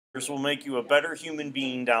will make you a better human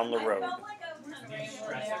being down the road.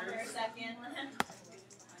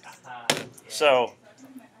 So,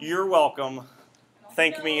 you're welcome.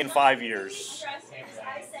 Thank me in 5 years.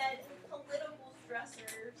 I said political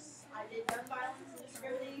stressors. I did gun violence and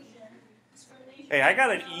discrimination. Hey, I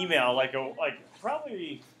got an email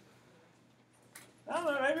probably, I don't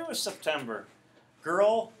know, maybe it was September.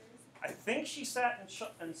 Girl, I think she sat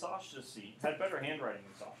in Sasha's seat. Had better handwriting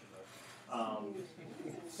than Sasha though.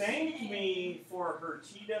 Thanked me for her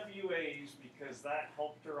TWAs because that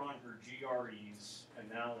helped her on her GREs, and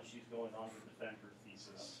now she's going on to defend her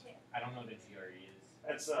thesis. I don't know what a GRE is.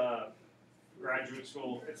 It's graduate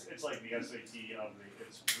school. It's like the SAT of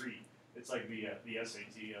it's free. It's like the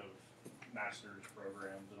SAT of master's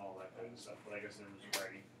programs and all that kind of stuff. But I guess there was a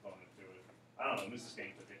writing component to it. I don't know. Mrs.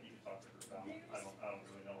 Kane took it. You can talk to her about it. I don't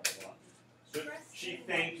really know a whole lot. So she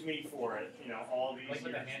thanked me for it. You know, all these like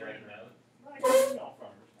years. With a handwritten note. Like email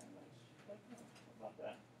from her. About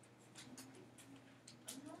that.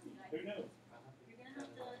 Who knew? You're gonna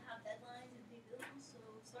have to have deadlines and pay bills, so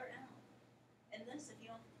start now. And this, if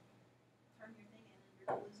you don't turn your thing in,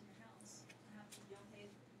 you're losing your house. You don't pay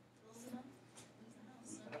bills enough, lose the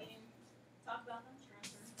house. So I mean, talk about that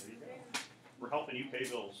stressor. There you go. We're helping you pay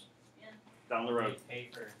bills. Yeah. Down the road. Pay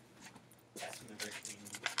for Test University in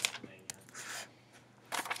Pennsylvania.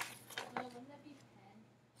 No, wouldn't that be Penn?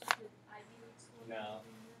 With Ivy League school? No,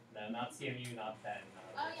 not CMU, not Penn.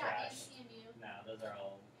 No, Oh they're yeah, and trash. CMU. No, those are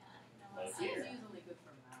all. Yeah, no, Both here. CMU's only good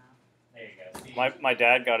for math. There you go. See? My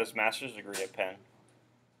dad got his master's degree at Penn.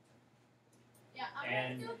 Yeah, I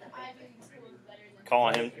And- feel the Ivy League school is better than.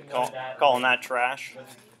 Calling that trash.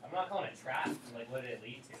 I'm not calling it trash. Like, what did it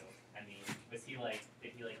lead to? I mean, did he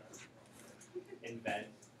invent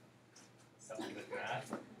something with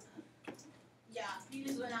math? Yeah, you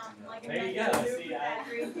just went out and like There you invented go, a new see,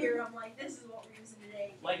 vocabulary here. I'm like, this is what we're using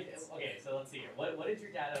today. Like, okay, so let's see here. What did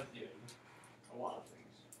your dad end up doing? A lot of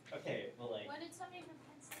things. Okay, well, like, What did somebody from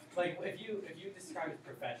Penn State? like if you describe his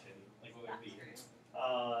profession, like what would it be?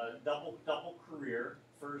 Double career.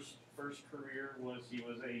 First career was he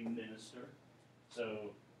was a minister,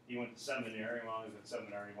 so he went to seminary. While he was at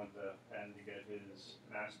seminary, he went to Penn to get his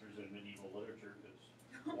master's in medieval literature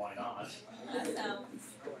because why not? That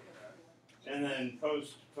sounds. And then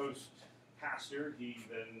post pastor, he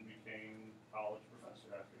then became college professor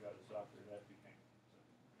after he got his doctorate at Duquesne.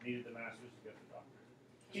 So needed the master's to get the doctorate.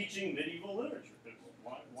 Teaching medieval literature, because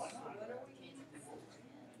why not?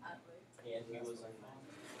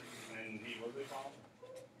 And he was a college.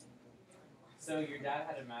 So your dad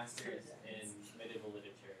had a master's in medieval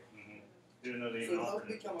literature. Mm-hmm. Didn't know they So even help offered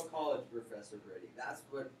it. become a college professor, Brady. That's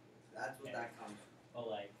what that comes from. Well,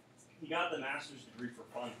 like, He got the master's degree for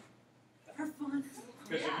fun. For fun.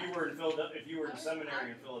 Because if you were in Philadelphia, if you were in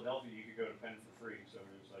seminary in Philadelphia, you could go to Penn for free. So it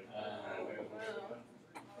was like,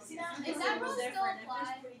 See, that Is that rule still different. If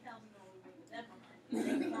apply? there's $40,000,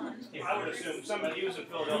 never mind. I would assume somebody was in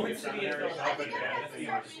Philadelphia seminary. So I I bet think you I have to anything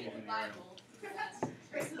start was reading in the there. Bible.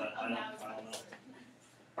 But I don't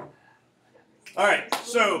know. All right,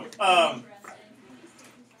 so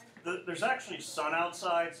there's actually sun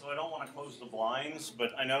outside, so I don't want to close the blinds,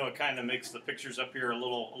 but I know it kind of makes the pictures up here a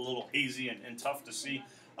little hazy and tough to see.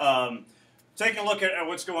 Taking a look at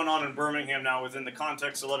what's going on in Birmingham now within the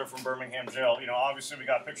context of the letter from Birmingham jail. You know, obviously we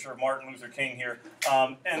got a picture of Martin Luther King here.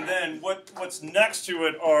 And then what's next to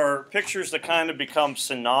it are pictures that kind of become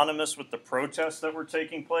synonymous with the protests that were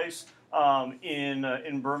taking place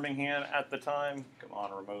in Birmingham at the time. Come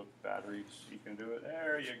on, remote batteries, you can do it.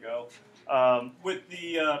 There you go. With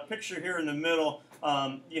the picture here in the middle,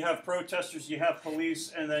 you have protesters, you have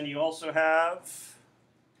police, and then you also have...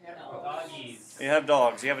 doggies. You have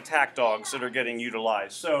dogs. You have attack dogs that are getting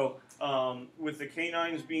utilized. So with the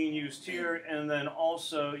canines being used here, and then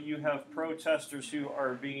also you have protesters who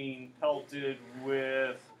are being pelted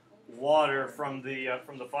with water from the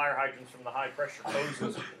fire hydrants, from the high pressure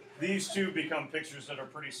hoses. These two become pictures that are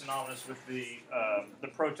pretty synonymous with the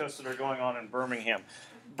protests that are going on in Birmingham.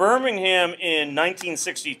 Birmingham in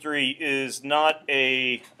 1963 is not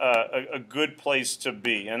a good place to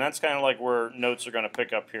be, and that's kind of like where notes are going to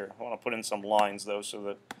pick up here. I want to put in some lines, though, so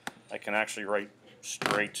that I can actually write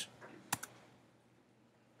straight.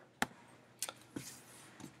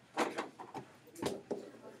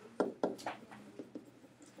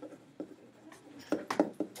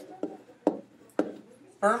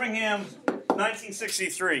 Birmingham,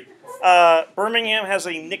 1963. Birmingham has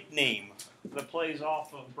a nickname that plays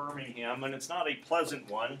off of Birmingham, and it's not a pleasant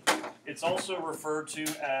one. It's also referred to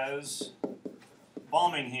as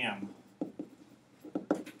Bombingham.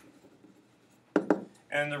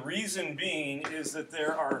 And the reason being is that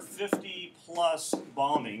there are 50 plus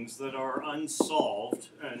bombings that are unsolved,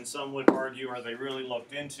 and some would argue, are they really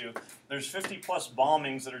looked into? There's 50 plus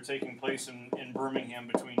bombings that are taking place in Birmingham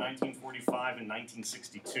between 1945 and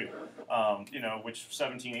 1962. Which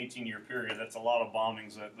 17, 18-year period, that's a lot of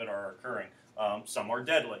bombings that are occurring. Some are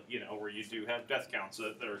deadly, where you do have death counts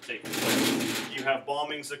that are taking place. You have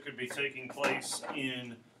bombings that could be taking place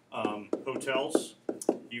in hotels.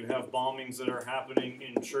 You have bombings that are happening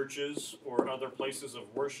in churches or other places of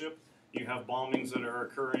worship. You have bombings that are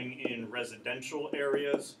occurring in residential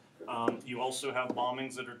areas. You also have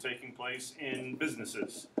bombings that are taking place in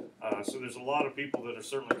businesses. So there's a lot of people that are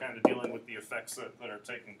certainly kind of dealing with the effects that are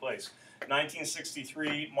taking place.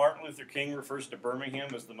 1963, Martin Luther King refers to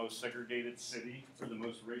Birmingham as the most segregated city, or the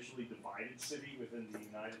most racially divided city within the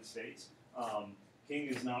United States. King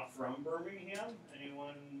is not from Birmingham.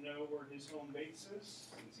 Anyone know where his home base is?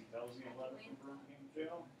 Since he tells you a letter from Birmingham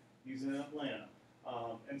jail, he's in Atlanta.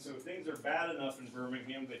 And so things are bad enough in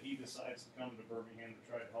Birmingham that he decides to come to Birmingham to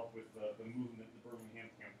try to help with the movement, the Birmingham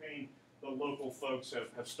campaign. The local folks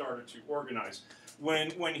have started to organize.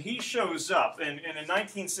 When he shows up, and in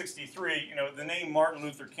 1963, the name Martin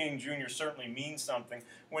Luther King Jr. certainly means something.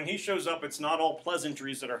 When he shows up, it's not all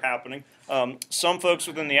pleasantries that are happening. Some folks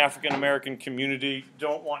within the African American community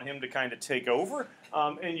don't want him to kind of take over.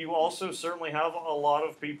 And you also certainly have a lot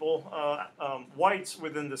of people, whites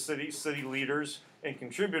within the city leaders and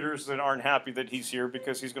contributors that aren't happy that he's here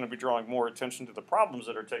because he's going to be drawing more attention to the problems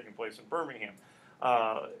that are taking place in Birmingham.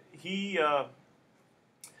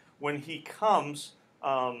 When he comes,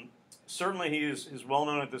 certainly he is well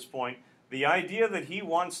known at this point. The idea that he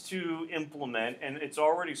wants to implement, and it's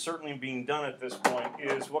already certainly being done at this point,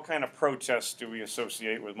 is what kind of protests do we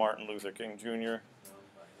associate with Martin Luther King Jr.?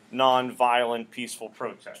 Non-violent, peaceful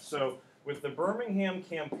protests. So with the Birmingham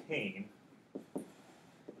campaign,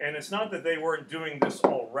 and it's not that they weren't doing this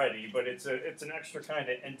already, but it's an extra kind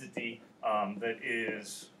of entity that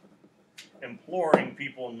is imploring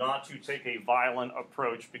people not to take a violent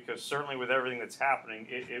approach, because certainly with everything that's happening,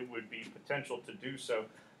 it would be potential to do so.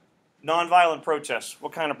 Nonviolent protests.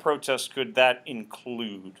 What kind of protests could that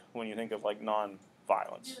include when you think of like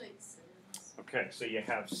non-violence? Okay, so you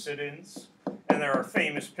have sit-ins, and there are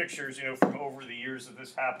famous pictures, from over the years of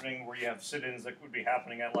this happening, where you have sit-ins that would be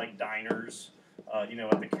happening at like diners, at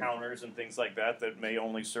the counters and things like that may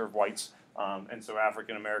only serve whites, and so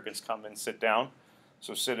African Americans come and sit down.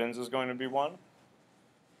 So sit-ins is going to be one.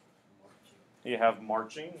 You have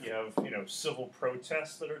marching. You have civil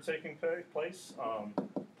protests that are taking place.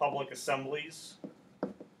 Public assemblies,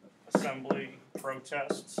 assembly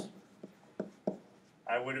protests.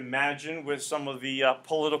 I would imagine with some of the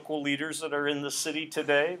political leaders that are in the city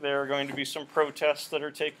today, there are going to be some protests that are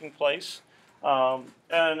taking place. And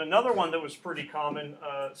another one that was pretty common,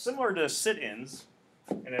 similar to sit-ins,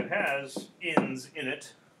 and it has ins in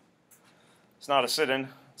it. It's not a sit-in.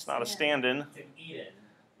 It's not a stand-in. It's an Eden.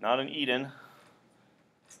 Not an Eden.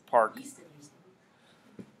 Park.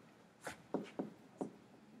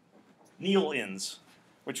 Kneel-ins,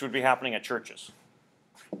 which would be happening at churches.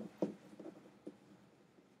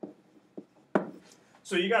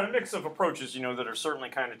 So you got a mix of approaches, that are certainly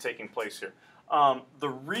kind of taking place here. The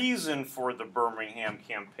reason for the Birmingham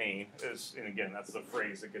campaign is, and again, that's the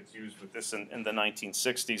phrase that gets used with this in the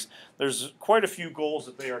 1960s, there's quite a few goals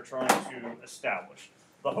that they are trying to establish.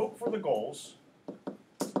 The hope for the goals,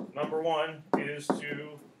 number one, is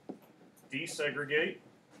to desegregate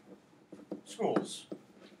schools.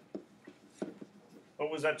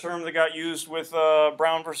 What was that term that got used with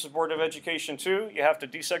Brown versus Board of Education 2? You have to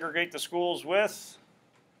desegregate the schools with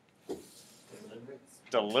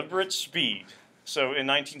deliberate speed. So in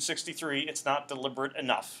 1963, it's not deliberate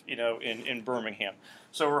enough, in Birmingham.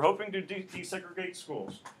 So we're hoping to desegregate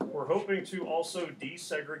schools. We're hoping to also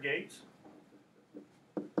desegregate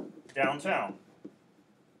downtown,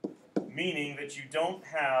 meaning that you don't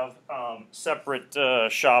have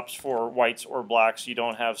separate shops for whites or blacks. You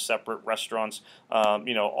don't have separate restaurants.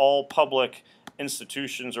 All public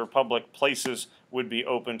institutions or public places would be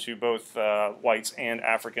open to both whites and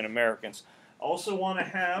African Americans. Also want to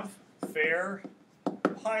have fair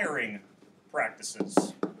hiring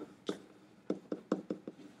practices.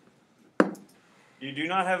 You do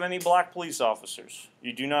not have any black police officers.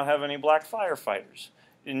 You do not have any black firefighters.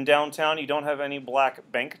 In downtown, you don't have any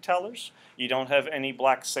black bank tellers. You don't have any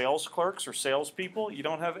black sales clerks or salespeople. You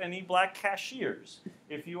don't have any black cashiers.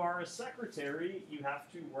 If you are a secretary, you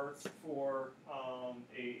have to work for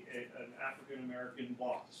an African American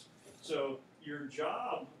boss. So your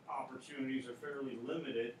job opportunities are fairly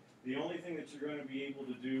limited. The only thing that you're going to be able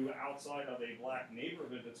to do outside of a black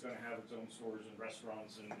neighborhood that's going to have its own stores and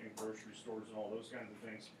restaurants and grocery stores and all those kinds of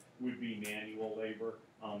things would be manual labor,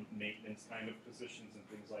 maintenance kind of positions and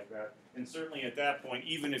things like that. And certainly at that point,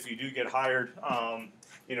 even if you do get hired,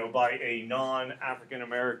 by a non-African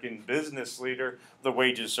American business leader, the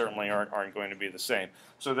wages certainly aren't going to be the same.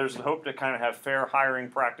 So there's the hope to kind of have fair hiring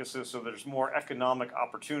practices, so there's more economic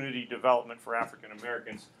opportunity development for African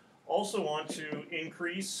Americans. Also want to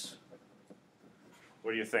increase,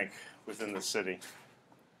 what do you think, within the city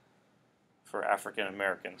for African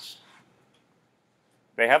Americans?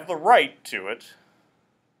 They have the right to it.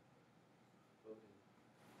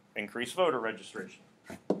 Increase voter registration.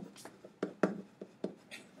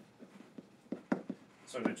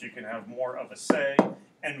 So that you can have more of a say.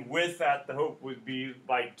 And with that, the hope would be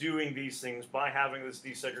by doing these things, by having this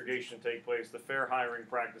desegregation take place, the fair hiring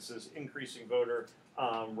practices, increasing voter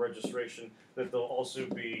registration, that there'll also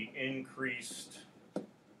be increased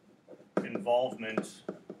involvement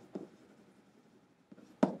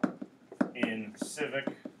in civic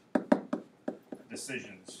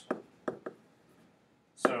decisions.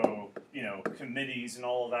 So, committees and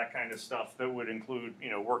all of that kind of stuff that would include,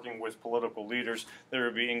 working with political leaders. There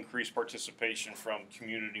would be increased participation from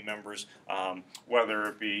community members, whether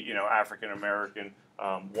it be, African American,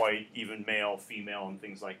 white, even male, female, and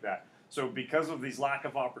things like that. So because of these lack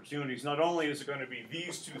of opportunities, not only is it going to be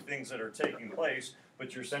these two things that are taking place,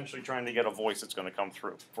 but you're essentially trying to get a voice that's going to come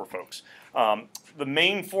through for folks. The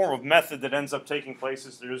main form of method that ends up taking place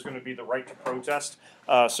is there's going to be the right to protest.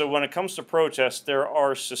 So when it comes to protest, there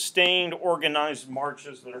are sustained organized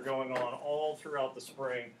marches that are going on all throughout the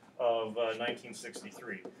spring of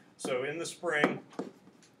 1963. So in the spring,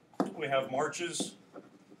 we have marches,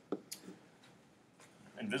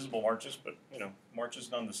 invisible marches, but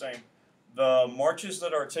marches none the same. The marches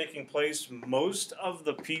that are taking place, most of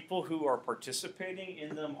the people who are participating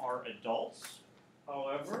in them are adults.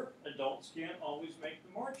 However, adults can't always make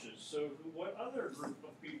the marches. So what other group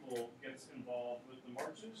of people gets involved with the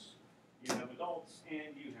marches? You have adults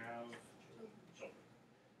and you have children.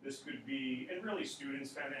 This could be, and really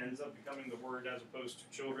students kind of ends up becoming the word as opposed to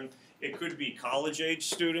children. It could be college-age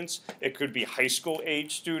students. It could be high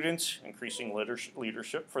school-age students, increasing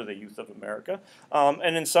leadership for the youth of America.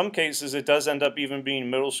 And in some cases, it does end up even being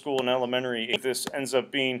middle school and elementary. This ends up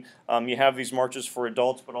being, you have these marches for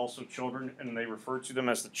adults, but also children, and they refer to them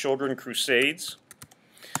as the Children Crusades,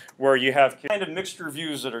 where you have kind of mixed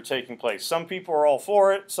reviews that are taking place. Some people are all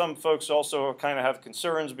for it. Some folks also kind of have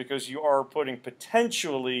concerns because you are putting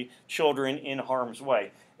potentially children in harm's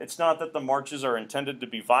way. It's not that the marches are intended to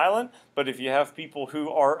be violent, but if you have people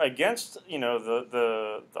who are against,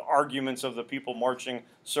 the arguments of the people marching,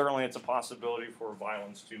 certainly it's a possibility for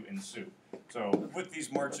violence to ensue. So with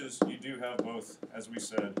these marches, you do have both, as we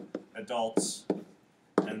said, adults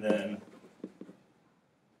and then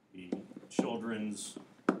the children's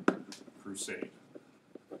crusade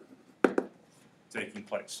taking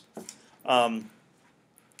place.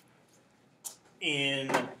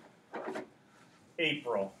 In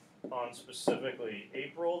April, on specifically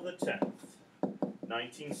April the 10th,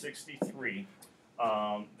 1963,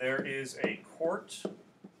 there is a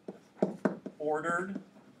court-ordered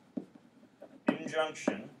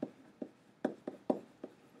injunction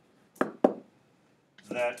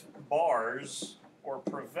that bars or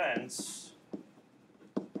prevents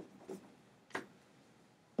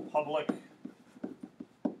public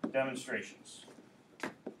demonstrations.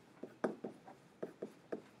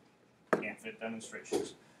 Can't fit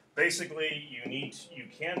demonstrations. Basically, you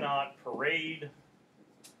cannot parade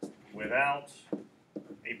without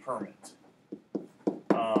a permit.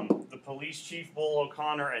 The police chief, Bull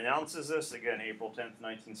O'Connor, announces this, again, April 10th,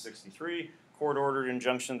 1963, court-ordered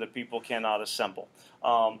injunction that people cannot assemble.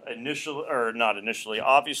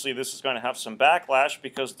 Obviously this is going to have some backlash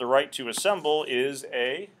because the right to assemble is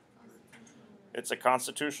it's a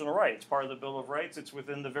constitutional right. It's part of the Bill of Rights. It's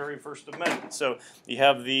within the very First Amendment. So you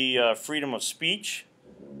have the freedom of speech,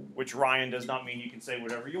 which Ryan does not mean you can say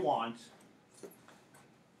whatever you want. I'm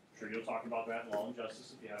sure you'll talk about that in Law and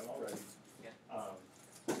Justice if you haven't already. Yeah.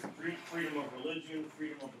 Freedom of religion,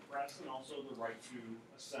 freedom of the press, and also the right to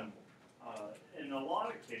assemble. In a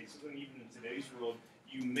lot of cases, and even in today's world,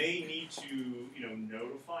 you may need to,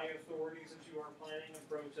 notify authorities that you are planning a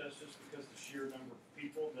protest just because the sheer number of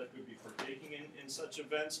people that could be partaking in such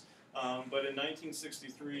events. But in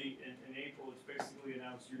 1963, in April, it's basically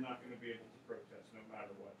announced you're not going to be able to protest no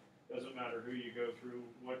matter what. Doesn't matter who you go through,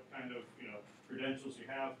 what kind of credentials you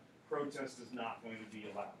have. Protest is not going to be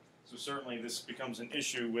allowed. So certainly this becomes an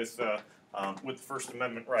issue with with the First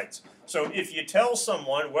Amendment rights. So if you tell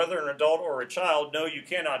someone, whether an adult or a child, no, you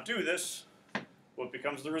cannot do this, what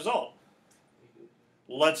becomes the result?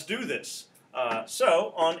 Let's do this.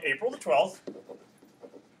 So on April the 12th,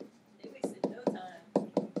 They wasted no time.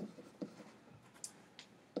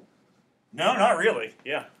 no, not really,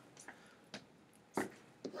 yeah.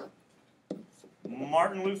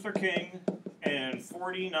 Martin Luther King and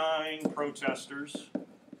 49 protesters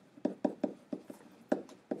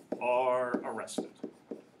are arrested.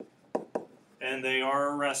 And they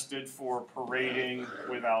are arrested for parading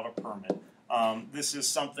without a permit. This is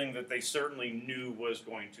something that they certainly knew was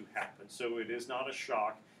going to happen. So it is not a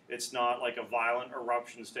shock. It's not like a violent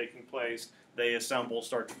eruption is taking place. They assemble,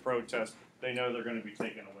 start to protest. They know they're going to be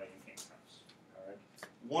taken away in handcuffs. All right.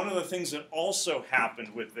 One of the things that also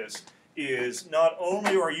happened with this is not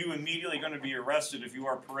only are you immediately going to be arrested if you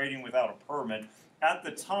are parading without a permit, at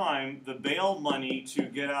the time, the bail money to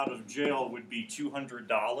get out of jail would be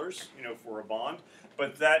 $200, for a bond.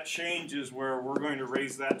 But that changes where we're going to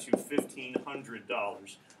raise that to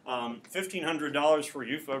 $1,500. $1,500 for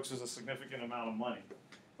you folks is a significant amount of money.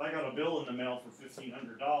 If I got a bill in the mail for $1,500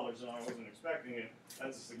 and I wasn't expecting it,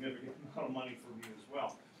 that's a significant amount of money for me as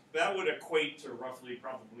well. That would equate to roughly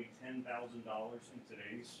probably $10,000 in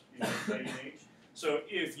today's day and age. So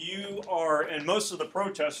if you are, and most of the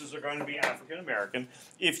protesters are going to be African American,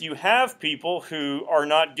 if you have people who are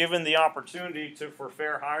not given the opportunity for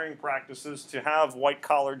fair hiring practices to have white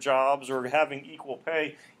collar jobs or having equal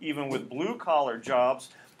pay even with blue collar jobs,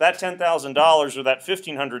 that $10,000 or that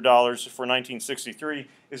 $1,500 for 1963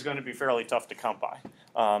 is going to be fairly tough to come by.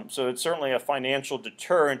 So it's certainly a financial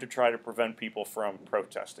deterrent to try to prevent people from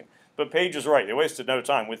protesting. But Paige is right. They wasted no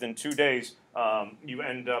time. Within 2 days, you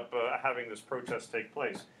end up having this protest take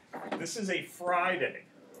place. This is a Friday.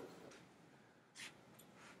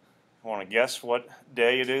 Want to guess what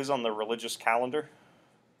day it is on the religious calendar?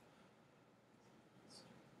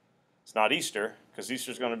 It's not Easter, because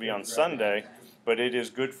Easter's going to be on Sunday, but it is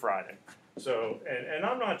Good Friday. So, and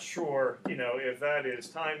I'm not sure, if that is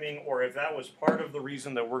timing or if that was part of the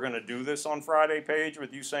reason that we're going to do this on Friday, Paige,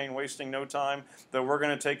 with you saying wasting no time, that we're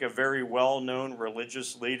going to take a very well-known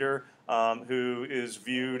religious leader who is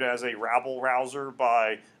viewed as a rabble-rouser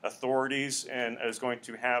by authorities and is going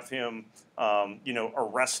to have him,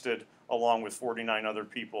 arrested along with 49 other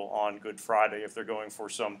people on Good Friday if they're going for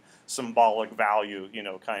some symbolic value,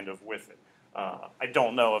 kind of with it. I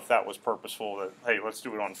don't know if that was purposeful, that, hey, let's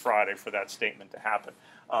do it on Friday for that statement to happen.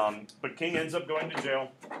 But King ends up going to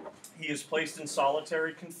jail. He is placed in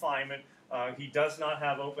solitary confinement. He does not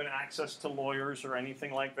have open access to lawyers or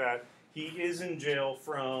anything like that. He is in jail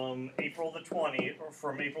from April the 20th, or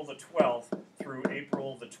from April the 12th through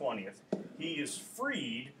April the 20th. He is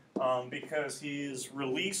freed because his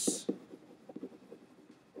release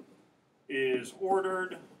is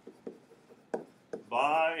ordered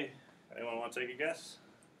by... Anyone want to take a guess?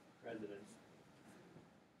 President.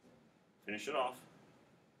 Finish it off.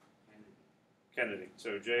 Kennedy.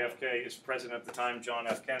 So JFK is president at the time, John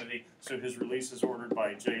F. Kennedy. So his release is ordered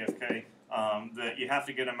by JFK. That you have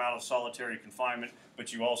to get him out of solitary confinement,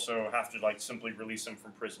 but you also have to simply release him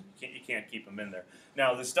from prison. You can't keep him in there.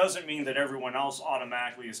 Now, this doesn't mean that everyone else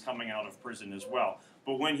automatically is coming out of prison as well.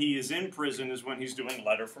 But when he is in prison is when he's doing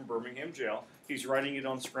letter from Birmingham jail. He's writing it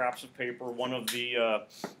on scraps of paper. One of the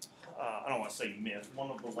I don't want to say myth, one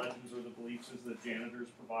of the legends or the beliefs is that janitors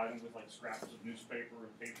provide him with scraps of newspaper and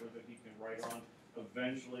paper that he can write on.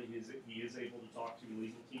 Eventually, he is able to talk to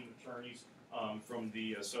legal team attorneys from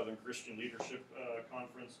the Southern Christian Leadership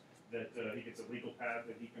Conference, that he gets a legal pad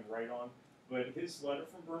that he can write on. But his letter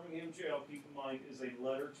from Birmingham jail, keep in mind, is a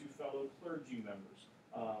letter to fellow clergy members.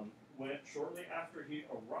 Shortly after he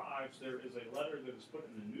arrives, there is a letter that is put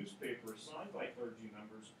in the newspaper signed by clergy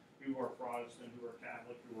members who are Protestant, who are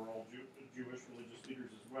Catholic, who are all Jewish religious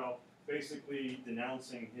leaders as well, basically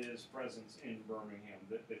denouncing his presence in Birmingham,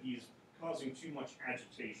 that he's causing too much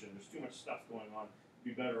agitation, there's too much stuff going on,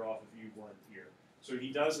 it'd be better off if you weren't here. So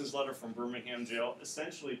he does his letter from Birmingham jail,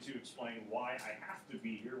 essentially to explain why I have to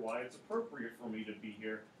be here, why it's appropriate for me to be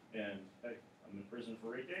here, and hey, I'm in prison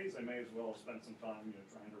for 8 days, I may as well spend some time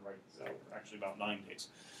trying to write this out, actually about 9 days.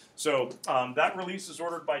 So that release is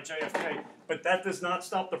ordered by JFK, but that does not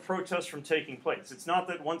stop the protests from taking place. It's not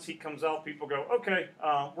that once he comes out, people go, okay,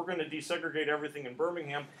 we're going to desegregate everything in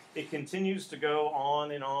Birmingham. It continues to go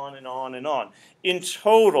on and on and on and on. In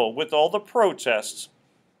total, with all the protests,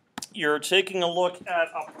 you're taking a look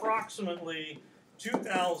at approximately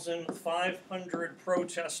 2,500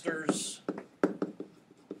 protesters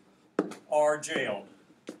are jailed.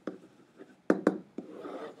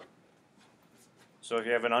 So if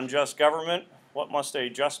you have an unjust government, what must a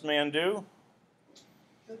just man do?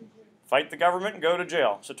 Fight the government and go to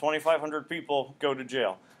jail. So 2,500 people go to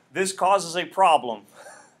jail. This causes a problem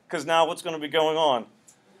because now what's going to be going on?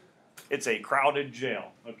 It's a crowded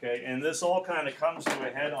jail, okay? And this all kind of comes to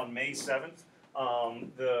a head on May 7th.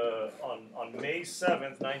 On May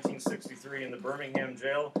 7th, 1963, in the Birmingham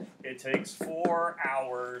jail, it takes 4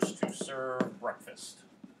 hours to serve breakfast,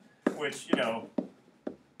 which, you know,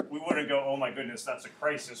 we wouldn't go, oh my goodness, that's a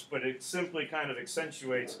crisis, but it simply kind of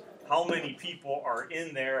accentuates how many people are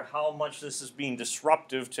in there, how much this is being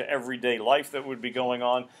disruptive to everyday life that would be going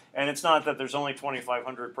on. And it's not that there's only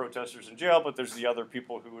 2,500 protesters in jail, but there's the other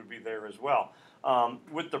people who would be there as well.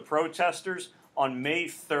 With the protesters, on May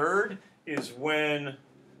 3rd is when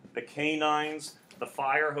the canines, the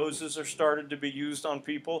fire hoses are started to be used on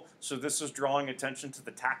people. So this is drawing attention to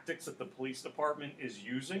the tactics that the police department is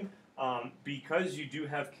using. Because you do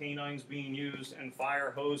have canines being used and fire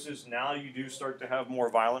hoses, now you do start to have more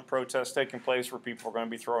violent protests taking place where people are going to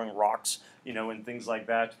be throwing rocks, you know, and things like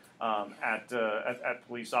that at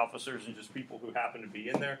police officers and just people who happen to be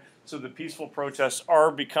in there. So the peaceful protests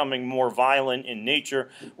are becoming more violent in nature,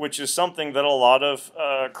 which is something that a lot of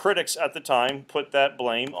critics at the time put that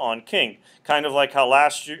blame on King. Kind of like how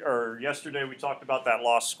last year or yesterday we talked about that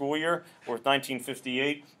lost school year with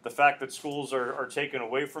 1958. The fact that schools are taken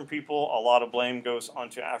away from people, a lot of blame goes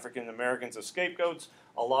onto African Americans as scapegoats.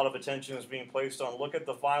 A lot of attention is being placed on, look at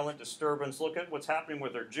the violent disturbance, look at what's happening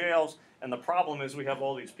with their jails, and the problem is we have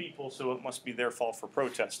all these people, so it must be their fault for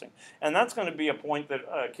protesting. And that's going to be a point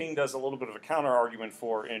that King does a little bit of a counter-argument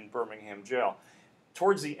for in Birmingham jail.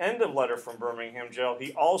 Towards the end of Letter from Birmingham jail,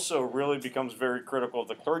 he also really becomes very critical of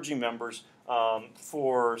the clergy members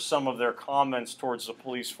for some of their comments towards the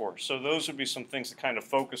police force. So those would be some things to kind of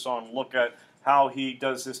focus on, look at how he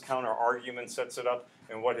does his counter-argument, sets it up,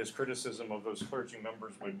 and what his criticism of those clergy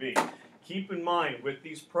members would be. Keep in mind, with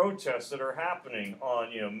these protests that are happening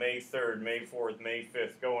on, you know, May 3rd, May 4th, May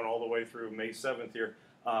 5th, going all the way through May 7th here,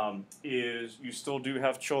 is you still do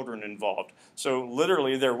have children involved. So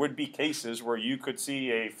literally there would be cases where you could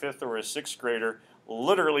see a 5th or a 6th grader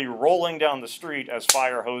literally rolling down the street as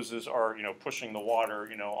fire hoses are, you know, pushing the water,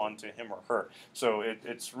 you know, onto him or her. So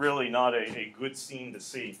it's really not a good scene to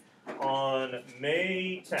see. On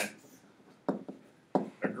May 10th,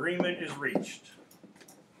 agreement is reached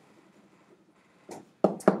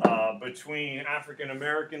between African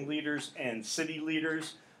American leaders and city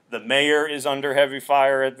leaders. The mayor is under heavy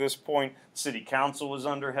fire at this point. City council is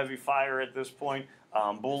under heavy fire at this point.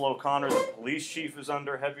 Bull O'Connor, the police chief, is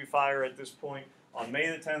under heavy fire at this point. On May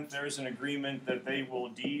the 10th, there is an agreement that they will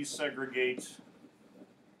desegregate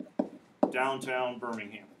downtown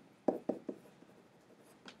Birmingham.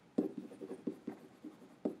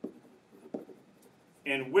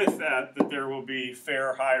 And with that, that there will be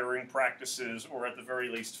fair hiring practices, or at the very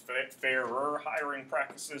least, fairer hiring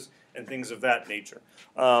practices and things of that nature.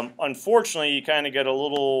 Unfortunately, you kind of get a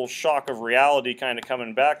little shock of reality kind of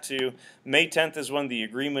coming back to May 10th is when the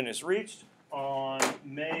agreement is reached. On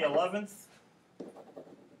May 11th,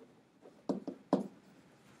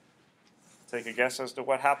 take a guess as to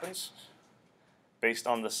what happens based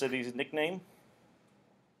on the city's nickname.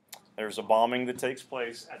 There's a bombing that takes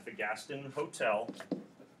place at the Gaston Hotel.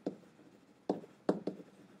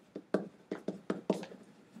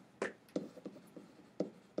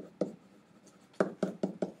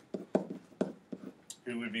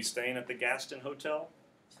 Who would be staying at the Gaston Hotel?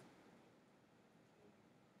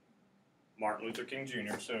 Martin Luther King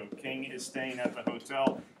Jr. So King is staying at the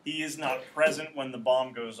hotel. He is not present when the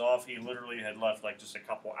bomb goes off. He literally had left like just a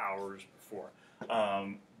couple hours before.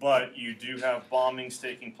 But you do have bombings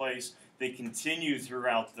taking place. They continue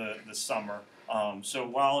throughout the summer. So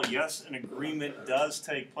while, yes, an agreement does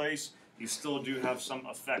take place, you still do have some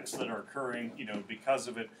effects that are occurring, you know, because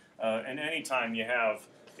of it. And anytime you have,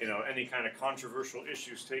 you know, any kind of controversial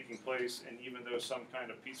issues taking place, and even though some kind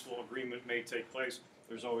of peaceful agreement may take place,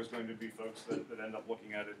 there's always going to be folks that end up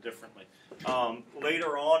looking at it differently.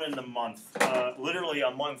 Later on in the month, literally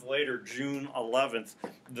a month later, June 11th,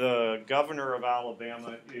 the governor of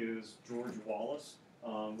Alabama is George Wallace,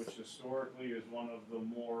 which historically is one of the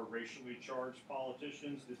more racially charged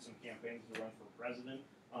politicians, did some campaigns to run for president,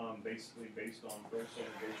 basically based on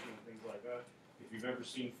pro-segregation and things like that. If you've ever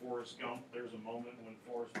seen Forrest Gump, there's a moment when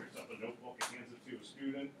Forrest picks up a notebook and hands it to a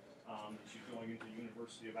student. She's going into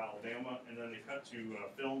University of Alabama, and then they cut to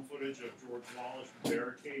film footage of George Wallace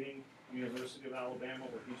barricading University of Alabama,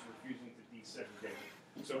 where he's refusing to desegregate.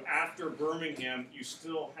 So after Birmingham, you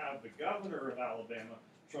still have the governor of Alabama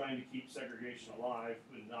trying to keep segregation alive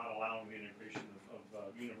and not allowing the integration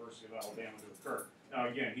of University of Alabama to occur. Now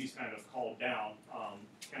again, he's kind of called down.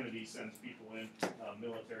 Kennedy sends people in,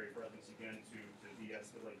 military presence again to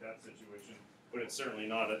de-escalate that situation. But it's certainly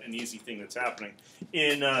not an easy thing that's happening.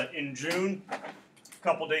 In June, a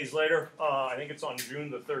couple days later, I think it's on June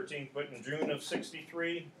the 13th, but in June of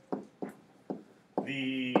 '63,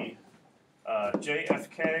 the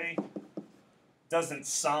JFK doesn't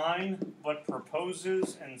sign, but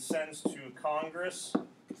proposes and sends to Congress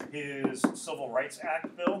his Civil Rights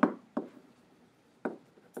Act bill.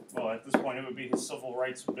 Well, at this point, it would be his Civil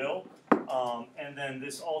Rights Bill. And then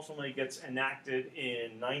this ultimately gets enacted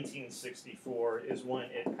in 1964 is when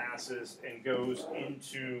it passes and goes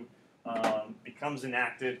into, becomes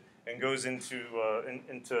enacted and goes into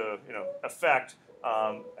effect.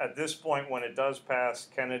 At this point, when it does pass,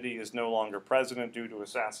 Kennedy is no longer president due to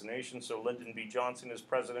assassination, so Lyndon B. Johnson is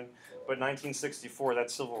president. But 1964, that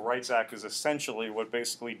Civil Rights Act is essentially what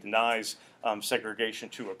basically denies segregation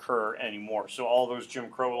to occur anymore. So all those Jim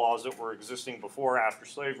Crow laws that were existing before, after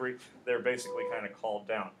slavery, they're basically kind of called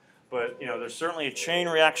down. But there's certainly a chain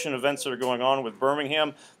reaction events that are going on with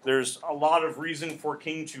Birmingham. There's a lot of reason for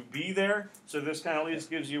King to be there. So this kind of at least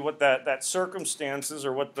gives you what that circumstances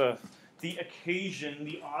or what the occasion,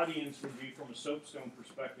 the audience would be from a soapstone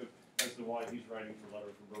perspective as to why he's writing the letter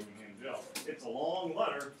from Birmingham jail. It's a long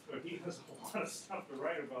letter, but he has a lot of stuff to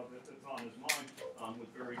write about that's on his mind with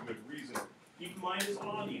very good reason. Keep in mind his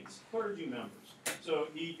audience, clergy members. So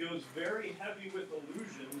he goes very heavy with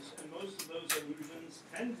allusions, and most of those allusions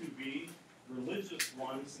tend to be religious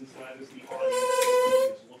ones, since that is the audience that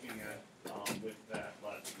he is looking at with that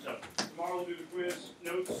letter. So tomorrow we'll do the quiz.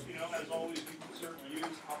 Notes, as always, you can certainly